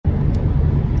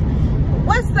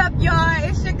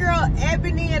girl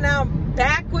Ebony, and I'm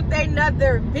back with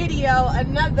another video,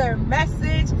 another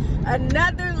message,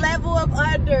 another level of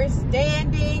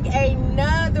understanding,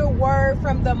 another word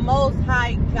from the Most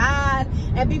High God.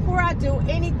 And before I do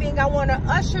anything, I want to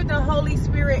usher the Holy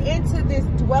Spirit into this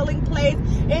dwelling place,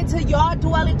 into your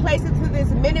dwelling place, into this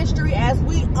ministry as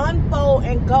we unfold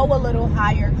and go a little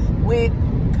higher with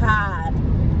God.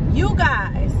 You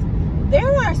guys,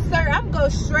 there are certain, I'm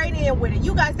going straight in with it.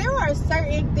 You guys, there are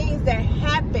certain things that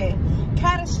happen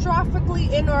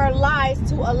catastrophically in our lives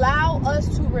to allow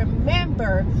us to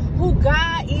remember who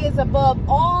God is above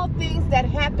all things that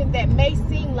happen that may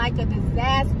seem like a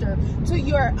disaster to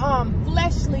your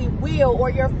fleshly will or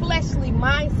your fleshly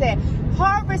mindset.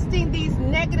 Harvesting these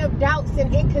negative doubts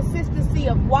and inconsistency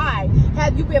of why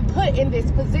have you been put in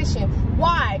this position?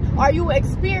 Why are you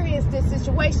experiencing this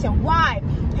situation? Why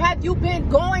have you been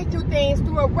going through things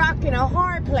through a rock and a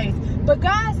hard place? But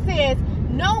God says,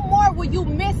 no more will you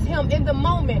miss him in the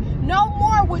moment. No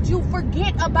more would you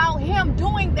forget about him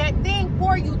doing that thing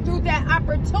for you through that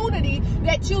opportunity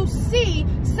that you see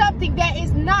something that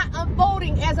is not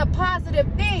unfolding as a positive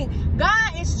thing.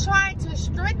 God is trying to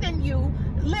strengthen you.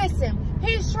 Listen,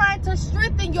 he's trying to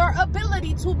strengthen your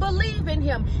ability to believe in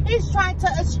him. He's trying to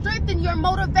strengthen your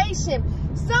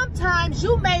motivation. Sometimes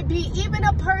you may be even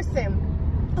a person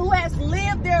who has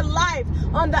lived their life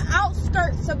on the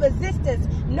outskirts of existence.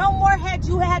 No more had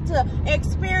you had to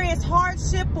experience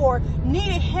hardship or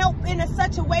needed help in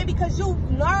such a way because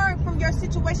you've learned from your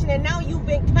situation and now you've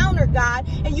encountered God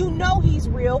and you know he's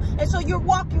real, and so you're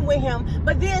walking with him.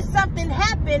 But then something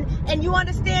happened and you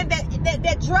understand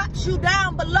that drops you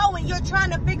down below, and you're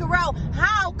trying to figure out,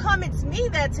 how come it's me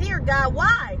that's here, God?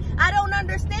 Why? I don't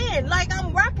understand. Like,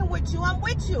 I'm rocking with you, I'm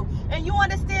with you, and you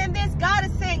understand this. God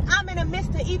is saying, I'm in the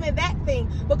midst of even that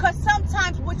thing, because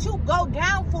sometimes what you go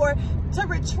down for to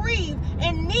retrieve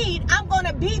and need, I'm going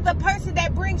to be the person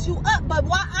that brings you up. But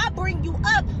while I bring you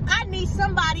up, I need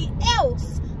somebody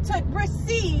else to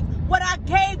receive what I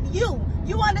gave you.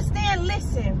 You understand?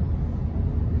 Listen,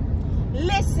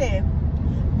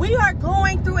 we are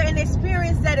going through an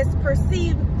experience that is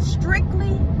perceived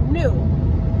strictly new,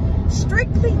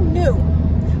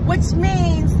 which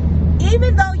means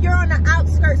even though you're on the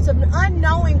outskirts of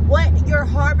unknowing what you're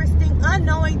harvesting,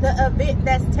 unknowing the event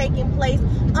that's taking place,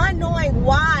 unknowing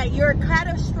why, your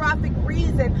catastrophic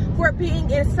reason for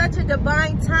being in such a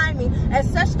divine timing as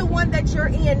such the one that you're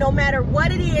in, no matter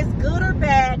what it is, good or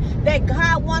bad, that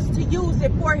God wants to use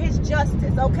it for his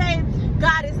justice, okay?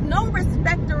 God is no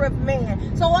respecter of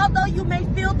man. So although you may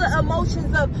feel the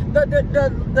emotions of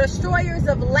the destroyers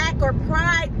of lack or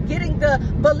pride, getting the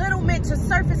belittlement to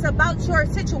surface about your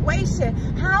situation,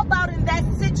 how about in that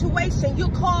situation you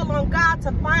call on God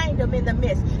to find him in the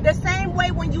midst? The same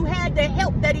way when you had the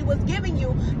help that he was giving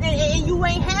you and you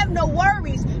ain't have no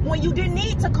worries, when you didn't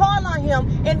need to call on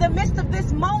him in the midst of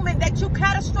this moment that you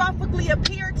catastrophically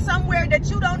appeared somewhere that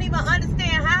you don't even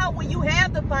understand how, when you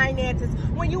have the finances,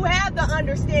 when you have the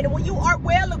understanding, when you are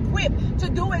well equipped to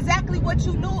do exactly what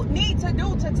you need to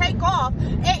do to take off,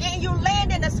 and you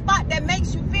land in a spot that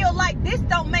makes you feel like this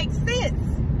don't make sense.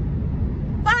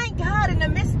 Find God in the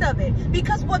midst of it,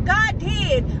 because what God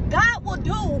did, God will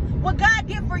do. What God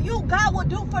did for you, God will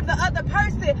do for the other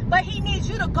person, but he needs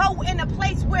you to go in a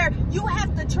place where you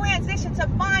have to transition to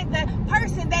find the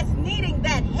person that's needing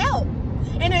that help.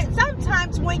 And then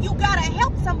sometimes when you gotta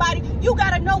help somebody, you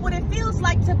gotta know what it feels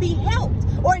like to be helped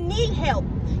or need help.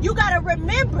 You gotta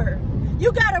remember.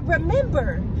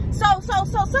 So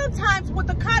sometimes with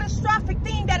the catastrophic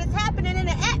thing that is happening in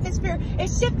the atmosphere,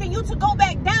 it's shifting you to go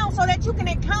back down so that you can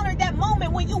encounter that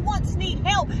moment when you once need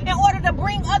help in order to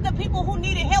bring other people who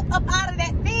needed help up out of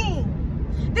that thing.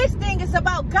 This thing is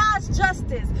about God's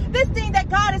justice. This thing that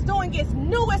God is doing is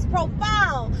new, it's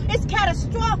profound, it's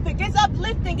catastrophic, it's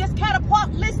uplifting, it's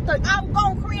catapultistic. I'm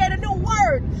going to create a new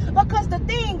word, because the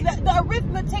thing, the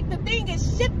arithmetic, the thing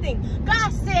is shifting.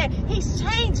 God said he's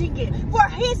changing it for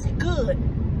his good.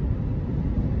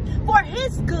 For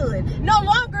his good. No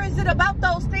longer is it about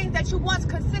those things that you once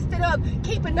consisted of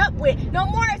keeping up with. No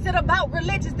more is it about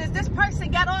religiousness. This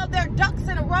person got all their ducks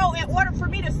in a row in order for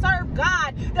me to serve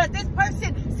God. Does this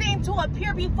person seem to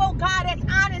appear before God as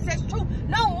honest, as true?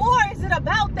 No more is it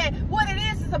about that. What it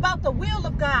is about the will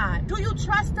of God. Do you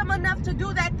trust him enough to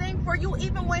do that thing for you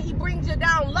even when he brings you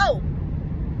down low?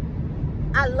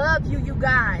 I love you, you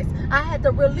guys. I had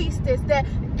to release this. That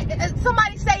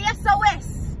somebody say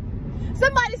SOS.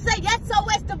 Somebody say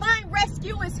SOS, divine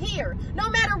rescue is here. No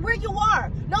matter where you are,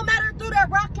 no matter through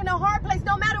that rock in a hard place,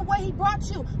 no matter where he brought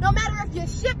you, no matter if you're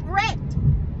shipwrecked,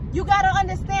 You got to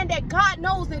understand that God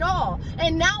knows it all.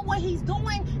 And now what he's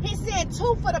doing, he's saying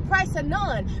 2 for the price of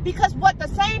none. Because what the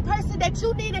same person that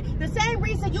you needed, the same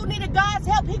reason you needed God's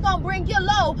help, he going to bring you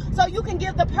low so you can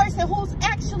give the person who's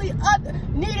actually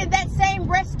needed that same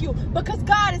rescue. Because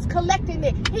God is collecting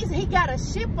it. He got a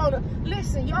ship on it.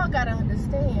 Listen, y'all got to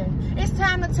understand. It's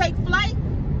time to take flight.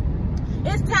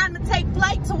 It's time to take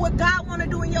flight to what God want to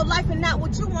do in your life and not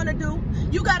what you want to do.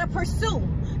 You got to pursue.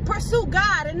 Pursue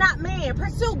God and not man.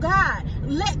 Pursue God.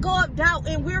 Let go of doubt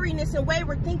and weariness and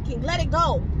wayward thinking. Let it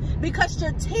go. Because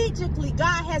strategically,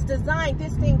 God has designed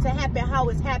this thing to happen how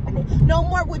it's happening. No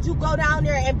more would you go down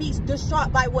there and be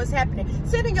distraught by what's happening.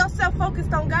 Sitting yourself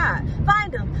focused on God.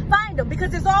 Find him. Find him. Because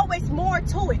there's always more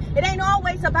to it. It ain't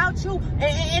always about you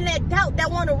and that doubt that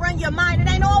want to run your mind. It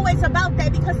ain't always about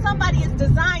that, because somebody is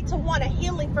designed to want a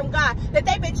healing from God that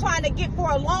they've been trying to get for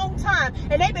a long time.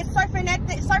 And they've been surfacing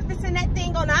that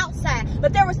thing on the outside.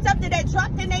 But there was something that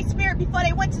dropped in their spirit before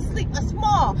they went to sleep. A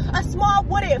small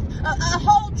what if, a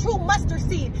whole true mustard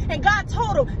seed. And God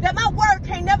told them that my word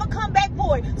can't never come back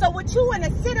void. So with you in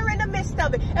the center, in the midst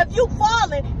of it, if you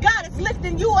falling, God is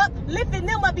lifting you up, lifting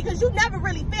them up, because you never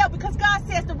really fail, because God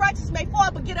says the righteous may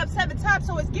fall but get up 7 times.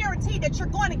 So it's guaranteed that you're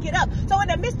going to get up. So in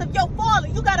the midst of your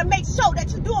falling, you got to make sure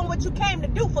that you're doing what you came to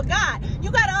do for God.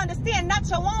 You got to understand, not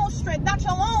your own strength,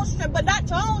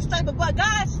 but by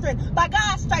God's strength. By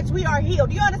God's stripes we are healed.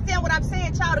 Do you understand what I'm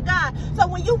saying, child of God? So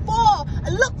when you fall,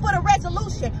 look for the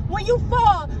resolution. When you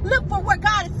fall, look for where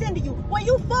God is sending you. When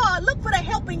you fall, look for the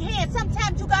helping hand.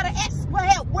 Sometimes you got to ask for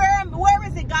help. Where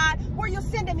is it, God? Where you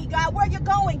sending me, God? Where you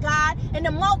going, God? And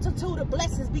the multitude of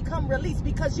blessings become released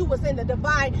because you was in the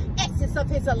divine essence of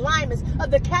his alignments,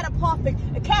 of the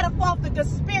catapultic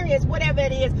experience, whatever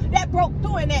it is, that broke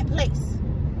through in that place.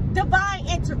 Divine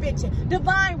intervention,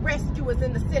 divine rescue is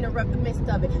in the center of the midst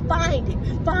of it.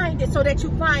 Find it so that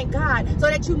you find God, so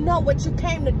that you know what you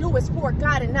came to do is for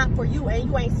God and not for you, and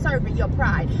you ain't serving your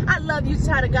pride. I love you,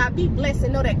 child of God. Be blessed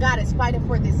and know that God is fighting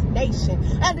for this nation.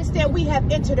 Understand we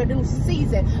have entered a new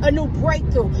season, a new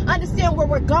breakthrough. Understand where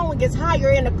we're going is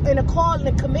higher in the call and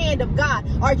the command of God.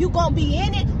 Are you going to be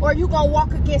in it, or are you going to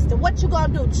walk against it? What you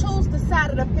going to do? Choose the side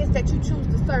of the fence that you choose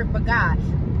to serve for God.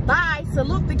 Bye.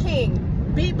 Salute the King.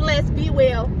 Be blessed. Be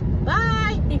well.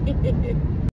 Bye.